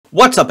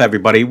What's up,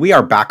 everybody? We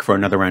are back for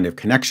another round of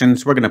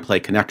connections. We're going to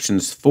play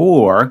connections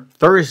for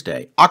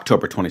Thursday,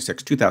 October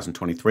 26,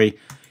 2023.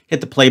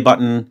 Hit the play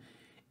button,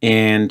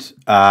 and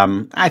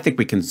I think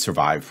we can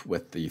survive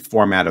with the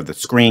format of the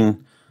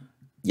screen.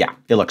 Yeah,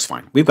 it looks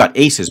fine. We've got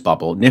Aces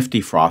Bubble, Nifty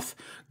Froth,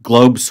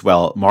 Globe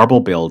Swell, Marble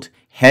Build,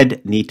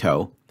 Head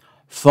Nito,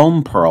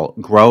 Foam Pearl,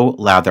 Grow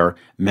Lather,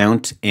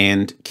 Mount,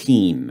 and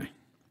Keen.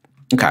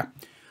 Okay,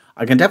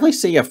 I can definitely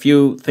see a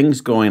few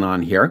things going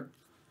on here.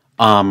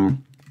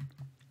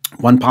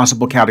 One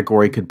possible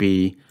category could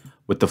be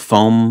with the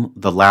foam,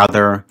 the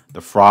lather, the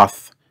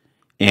froth,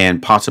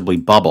 and possibly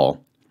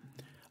bubble.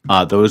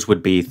 Those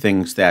would be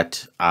things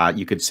that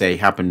you could say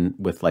happen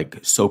with like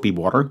soapy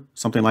water,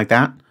 something like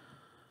that.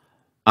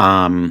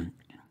 Yeah,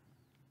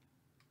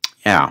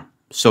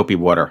 soapy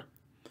water.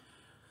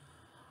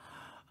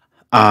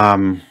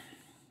 Let's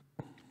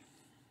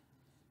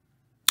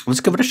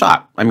give it a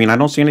shot. I mean, I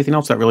don't see anything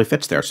else that really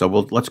fits there, so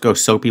let's go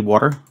soapy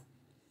water.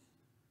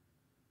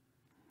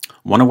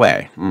 One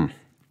away.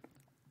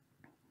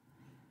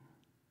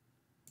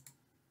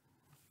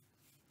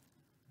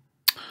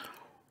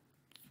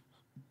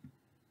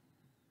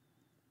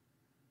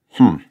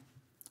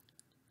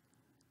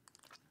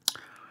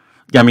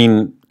 Yeah, I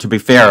mean, to be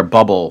fair,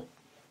 bubble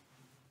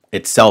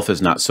itself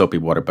is not soapy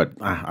water, but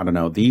I don't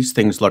know. These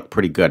things look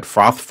pretty good.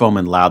 Froth, foam,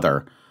 and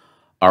lather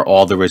are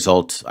all the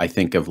results, I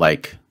think, of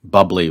like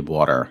bubbly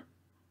water.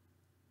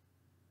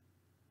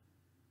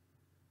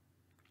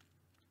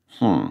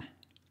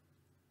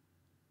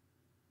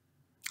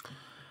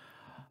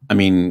 I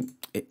mean,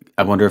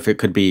 I wonder if it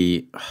could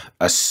be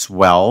a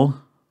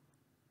swell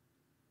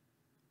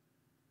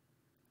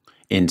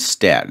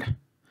instead.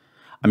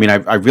 I mean,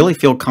 I really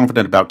feel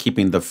confident about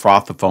keeping the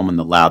froth, the foam, and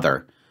the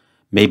lather.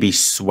 Maybe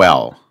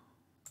swell.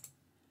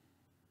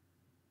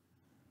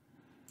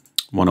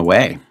 One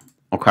away.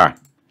 Okay.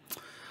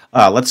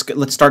 Let's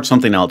start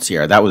something else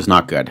here. That was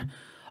not good.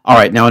 All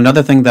right. Now,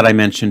 another thing that I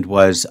mentioned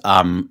was,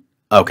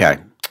 okay.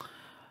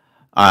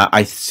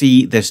 I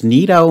see this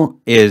Nito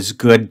is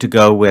good to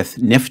go with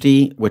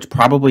Nifty, which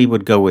probably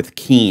would go with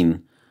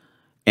Keen.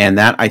 And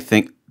that, I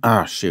think,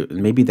 oh, shoot.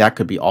 Maybe that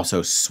could be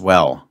also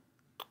swell.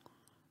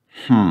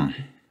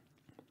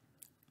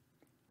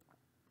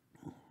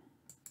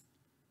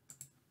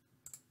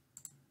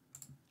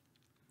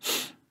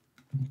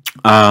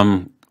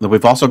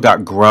 We've also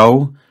got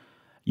grow.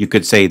 You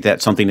could say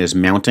that something is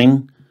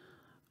mounting.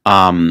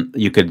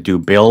 You could do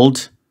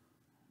build.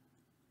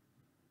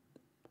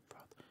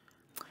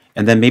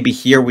 And then maybe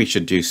here we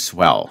should do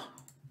swell.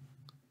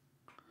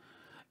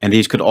 And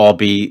these could all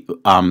be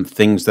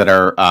things that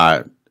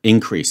are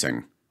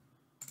increasing.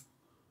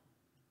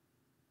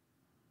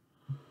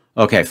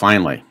 Okay,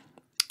 finally.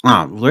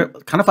 We're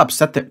kind of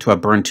upset to have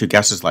burned two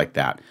guesses like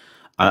that.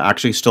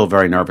 Actually still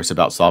very nervous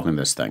about solving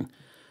this thing.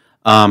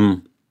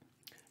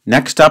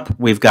 Next up,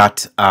 we've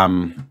got,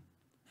 so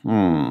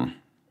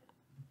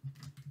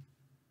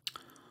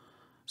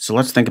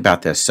let's think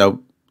about this.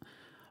 So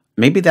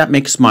maybe that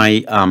makes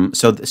my,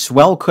 so the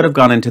swell could have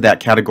gone into that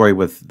category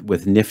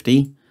with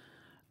Nifty.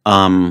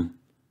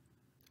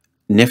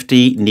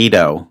 Nifty,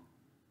 Nito.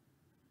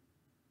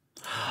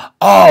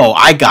 Oh,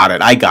 I got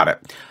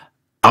it.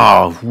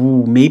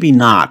 Oh, maybe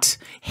not.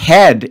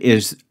 Head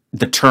is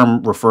the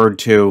term referred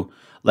to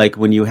like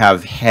when you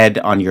have head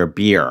on your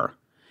beer.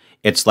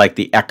 It's like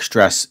the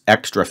extra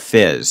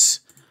fizz,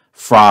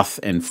 froth,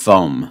 and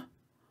foam.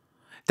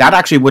 That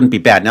actually wouldn't be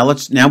bad.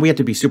 Now we have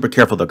to be super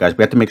careful though, guys.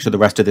 We have to make sure the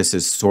rest of this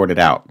is sorted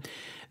out.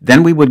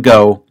 Then we would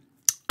go,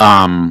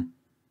 let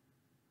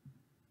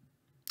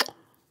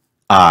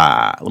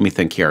me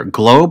think here.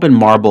 Globe and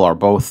marble are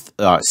both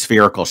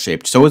spherical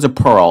shaped. So is a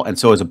pearl and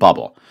so is a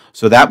bubble.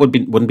 So that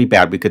wouldn't be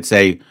bad. We could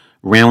say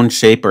round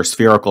shape or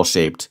spherical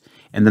shaped.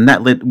 And then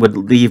that would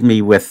leave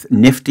me with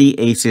Nifty,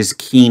 Aces,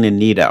 Keen, and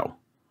Nito.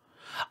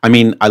 I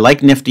mean, I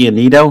like Nifty and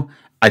Nito.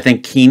 I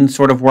think Keen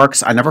sort of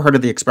works. I never heard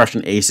of the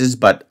expression Aces,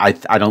 but I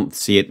don't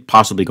see it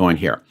possibly going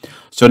here.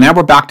 So now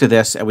we're back to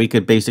this, and we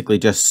could basically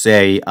just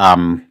say,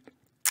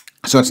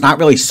 so it's not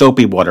really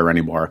soapy water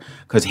anymore,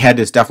 because head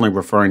is definitely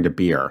referring to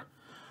beer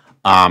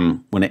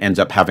when it ends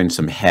up having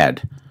some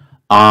head.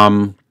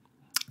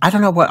 I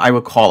don't know what I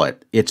would call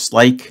it. It's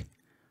like,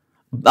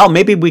 oh,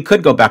 maybe we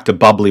could go back to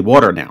bubbly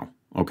water now.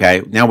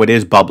 Okay, now it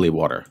is bubbly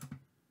water.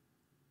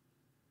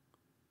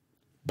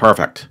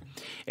 Perfect.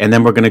 And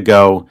then we're going to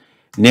go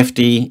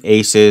Nifty,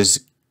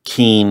 Aces,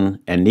 Keen,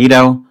 and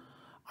Nito.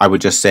 I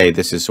would just say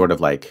this is sort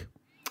of like,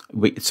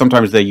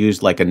 sometimes they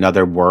use like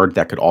another word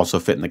that could also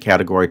fit in the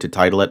category to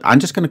title it. I'm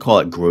just going to call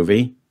it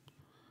groovy.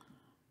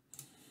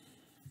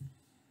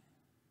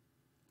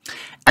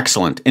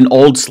 Excellent. In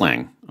old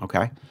slang.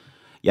 Okay.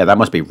 Yeah, that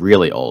must be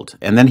really old.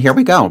 And then here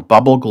we go.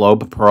 Bubble,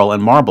 globe, pearl,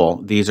 and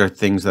marble. These are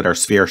things that are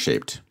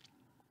sphere-shaped.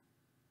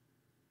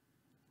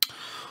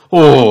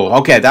 Oh,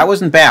 okay. That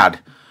wasn't bad.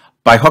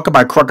 By hook or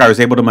by crook, I was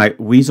able to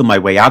weasel my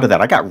way out of that.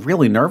 I got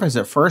really nervous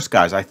at first,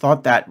 guys. I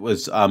thought that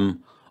was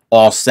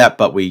all set,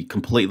 but we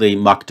completely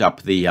mucked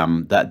up the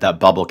that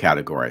bubble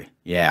category.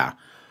 Yeah.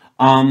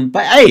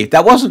 But hey,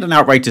 that wasn't an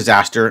outright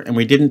disaster, and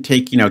we didn't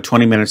take,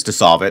 20 minutes to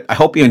solve it. I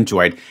hope you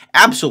enjoyed.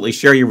 Absolutely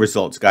share your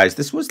results, guys.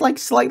 This was like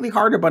slightly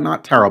harder, but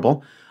not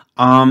terrible.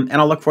 And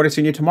I'll look forward to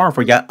seeing you tomorrow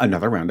for yet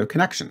another round of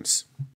connections.